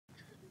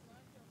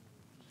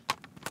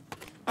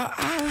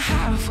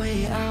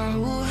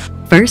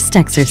First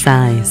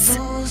exercise.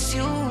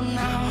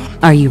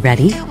 Are you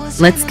ready?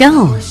 Let's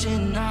go.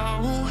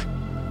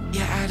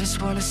 Yeah, I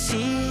just wanna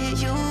see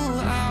you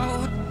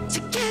out. To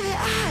give it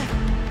up.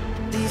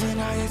 Leaving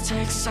all your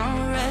texts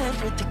on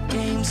red with the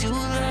games you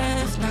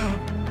left now.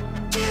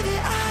 Give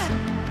it up.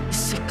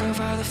 Sick of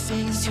all the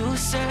things you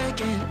said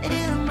getting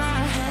in my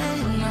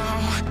head now.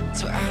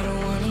 So I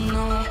don't wanna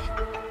know.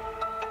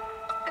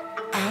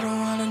 I don't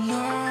wanna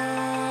know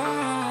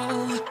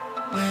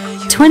where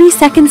you 20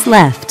 seconds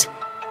left.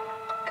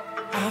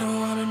 I don't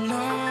wanna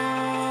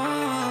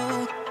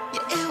know.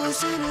 Yeah, it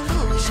was an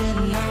illusion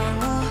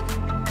now.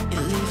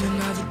 You're leaving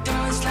all the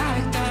doors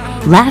like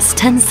that. Last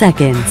 10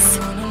 seconds.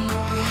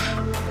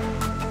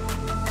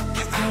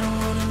 I don't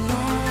wanna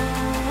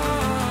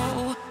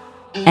know.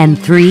 And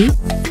 3,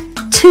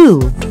 2,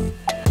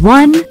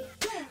 1,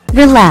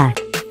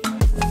 relax.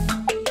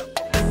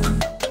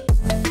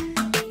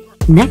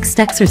 Next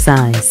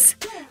exercise.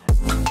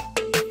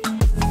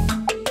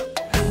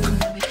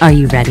 Are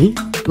you ready?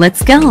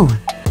 Let's go.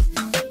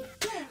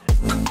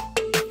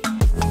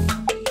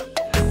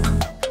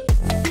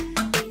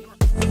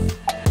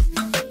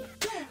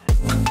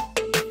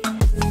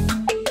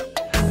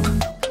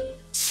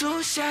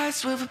 Two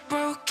shots with a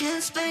broken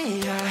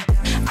spleen, yeah.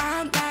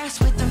 I'm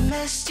blessed with the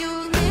mess you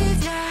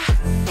leave, yeah.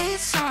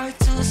 It's hard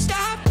to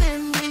stop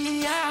and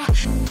breathe, yeah.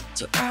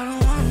 So I don't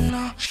wanna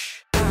know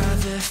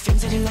the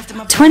things that you left in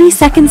my 20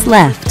 seconds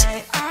left.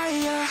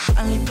 I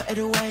only put it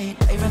away,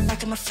 now you're right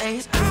back in my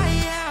face.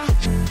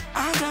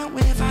 I'm done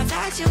with all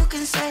that you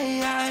can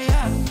say,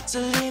 so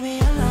leave me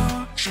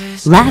alone.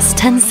 Last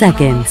 10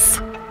 seconds.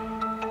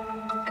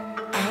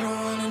 I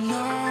don't wanna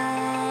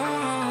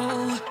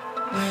know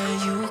where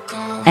you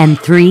go. And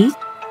 3,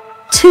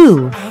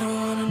 2,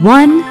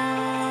 1,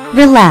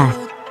 relax.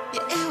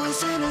 Yeah, it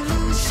was an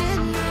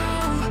illusion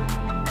now.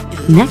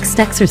 Next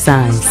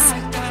exercise. I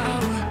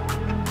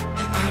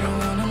don't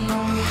wanna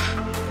know.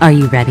 Are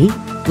you ready?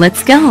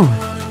 Let's go.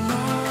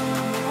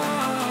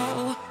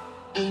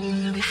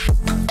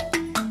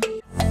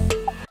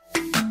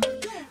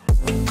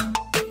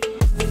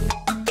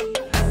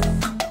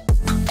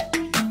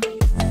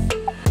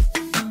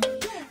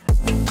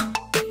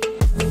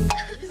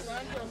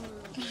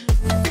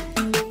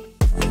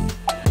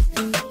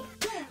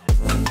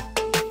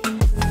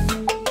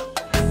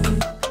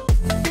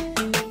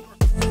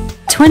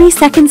 20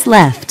 seconds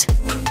left.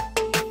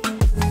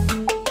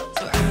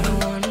 So I don't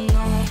wanna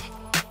know.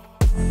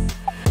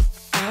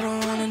 I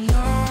don't wanna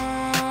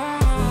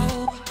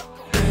know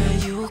where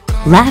you go.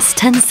 Last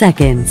 10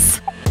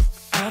 seconds.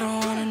 I don't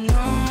wanna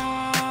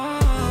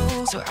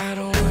know. So I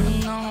don't wanna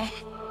know.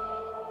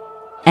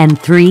 And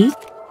 3,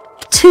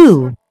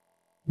 2,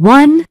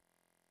 1,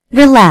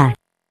 relax.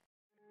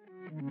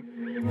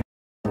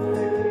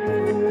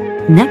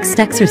 Next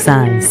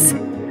exercise.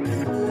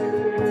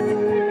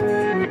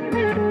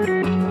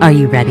 Are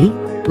you ready?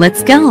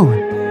 Let's go.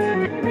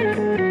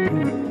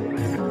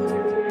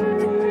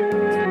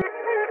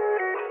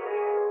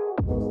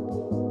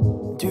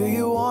 Do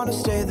you wanna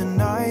stay the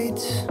night?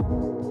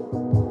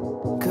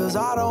 'Cause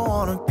I don't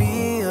wanna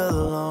be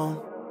alone.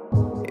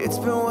 It's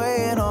been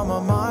weighing on my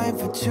mind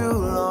for too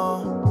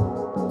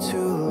long,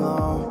 too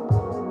long.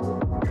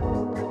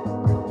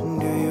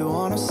 Do you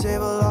wanna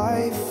save a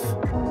life?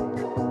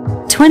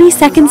 20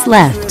 seconds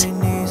left. I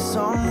need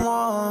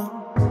someone.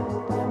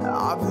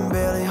 I've been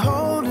barely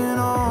holding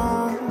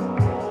on,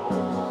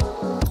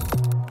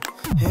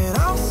 and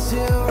I'm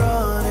still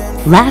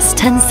running. Last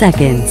 10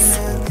 seconds.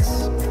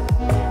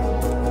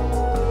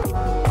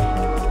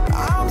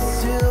 I'm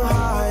still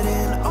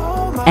hiding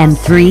all my And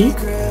 3,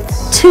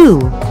 secrets. 2,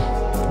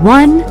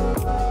 1,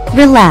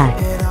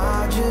 relax. And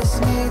I just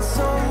need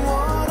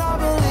someone I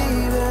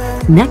believe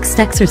in. Next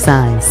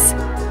exercise.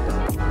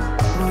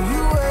 Will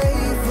you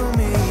wait for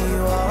me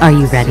while Are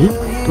you ready?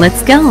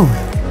 Let's go.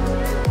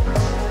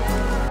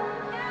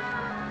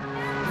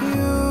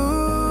 you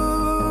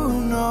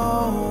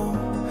know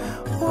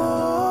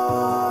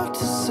what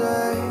to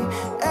say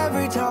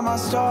every time I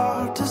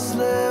start to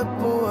slip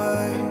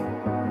away?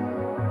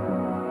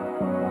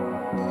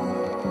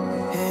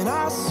 And I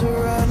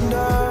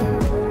surrender.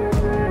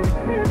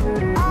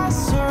 I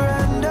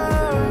surrender.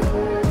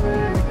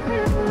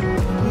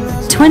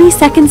 There's 20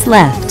 seconds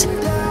left.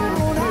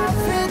 down, I've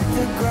hit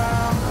the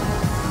ground.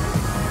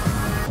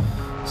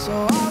 So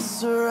I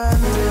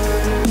surrender.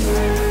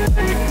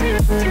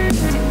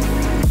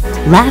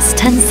 Last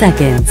 10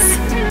 seconds.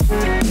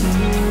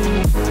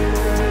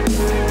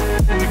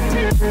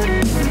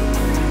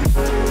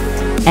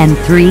 And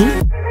 3,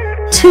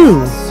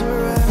 2,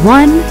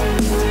 1,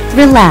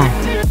 relax.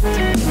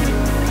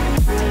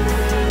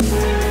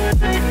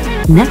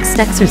 Next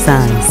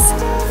exercise.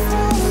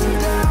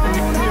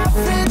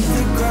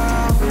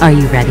 Are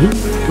you ready?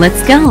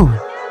 Let's go.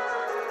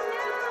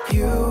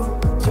 You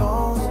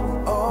don't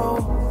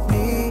owe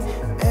me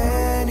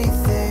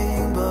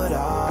anything, but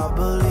I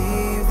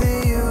believe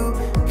that you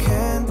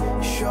can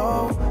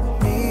show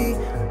me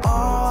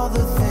all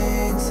the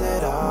things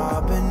that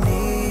I've been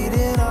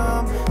needing.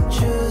 I'm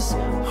just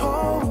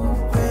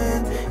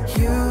hoping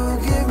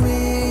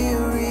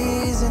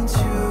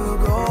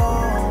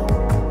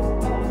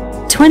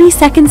 20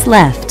 seconds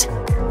left.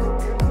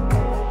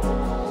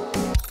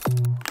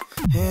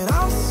 And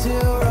I'm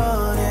still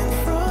running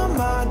from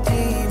my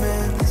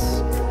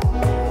demons.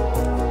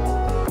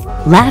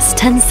 Last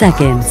 10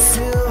 seconds.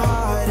 Still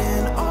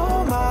hiding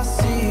all my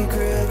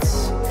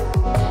secrets.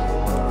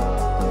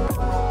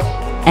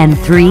 And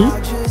 3,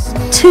 I just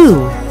need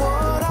 2,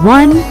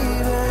 1,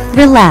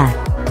 relax.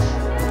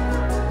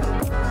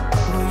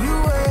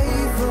 you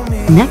wait for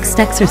me. Next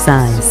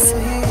exercise.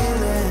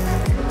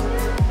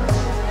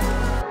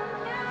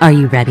 Are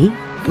you ready?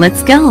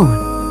 Let's go.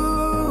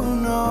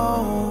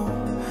 Know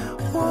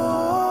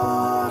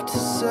what to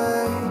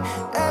say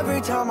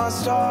every time I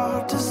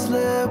start to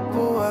slip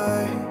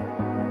away.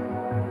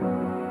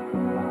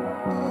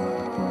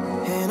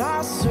 And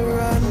I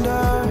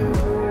surrender.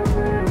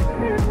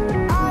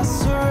 I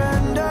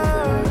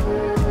surrender.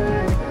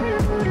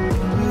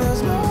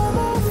 There's no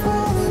more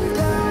falling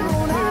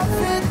down. I've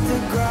hit the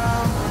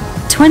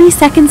ground. 20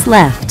 seconds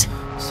left.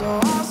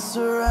 So I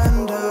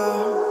surrender.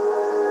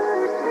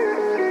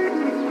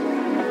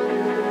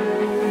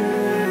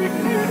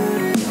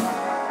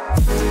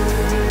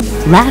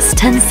 Last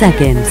 10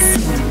 seconds.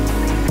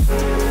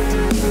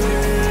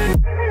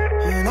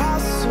 And I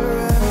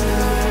surrender.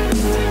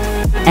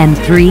 And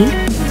 3,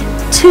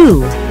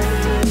 2,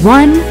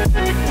 1,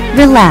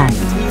 relax.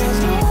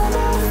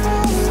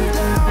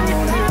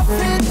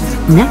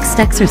 Next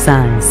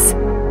exercise.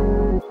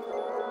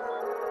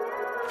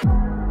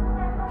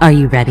 Are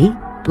you ready?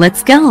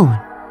 Let's go.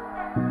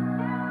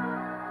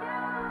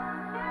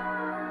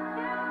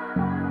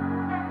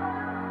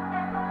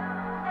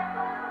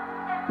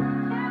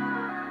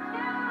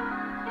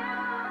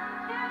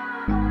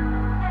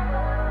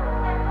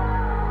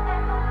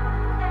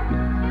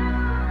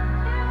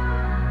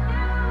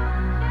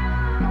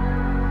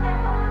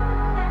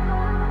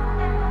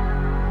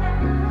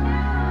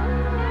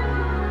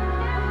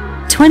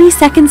 Twenty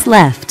seconds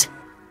left.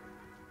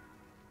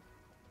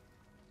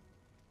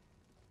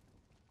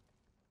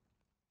 Last 10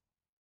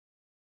 seconds.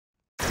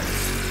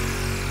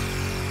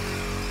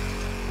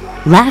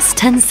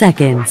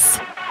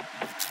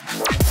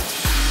 And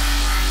 3,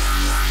 2,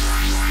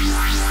 1,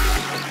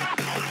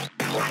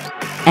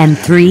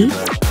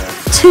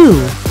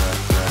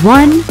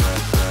 relax.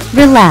 Next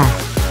exercise.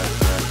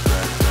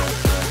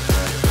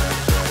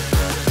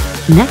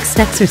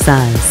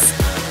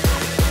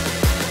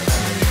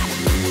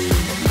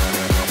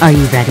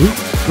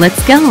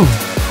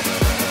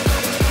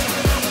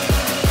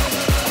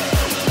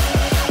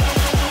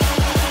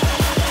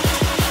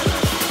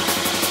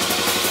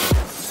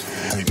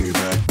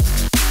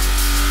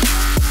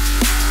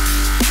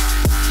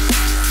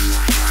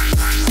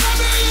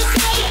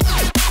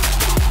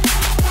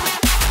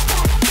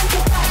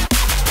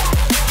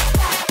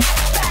 Are you ready?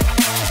 Let's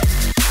go.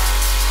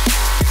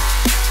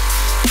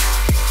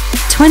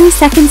 Twenty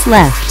seconds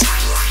left.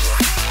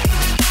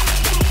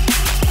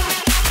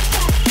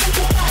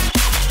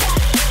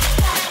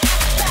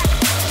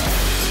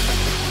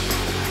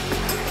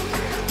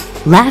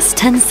 Last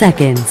 10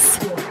 seconds.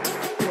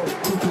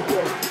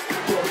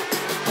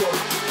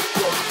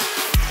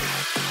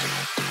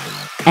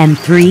 And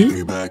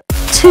 3,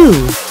 2,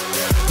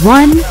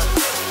 1,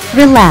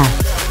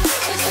 relax.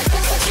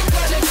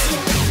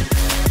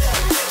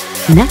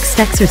 Next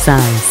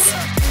exercise.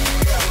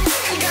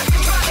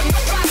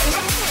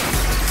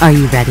 Are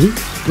you ready?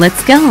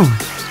 Let's go.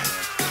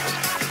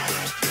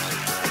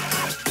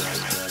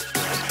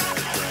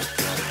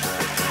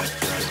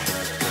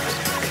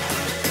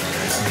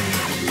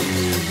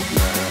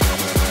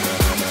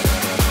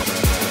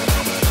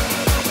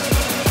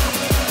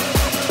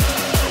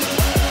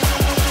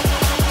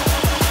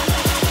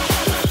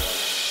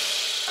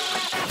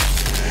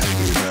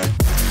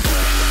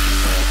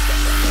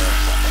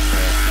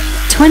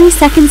 Twenty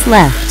seconds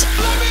left.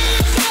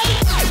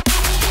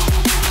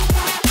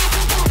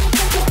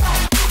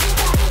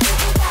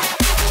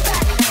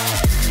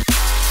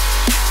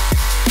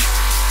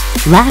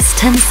 Last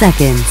 10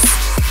 seconds.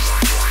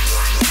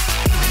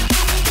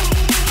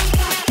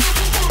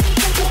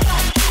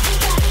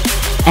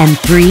 And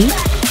 3,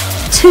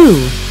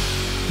 2,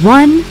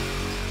 1,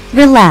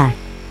 relax.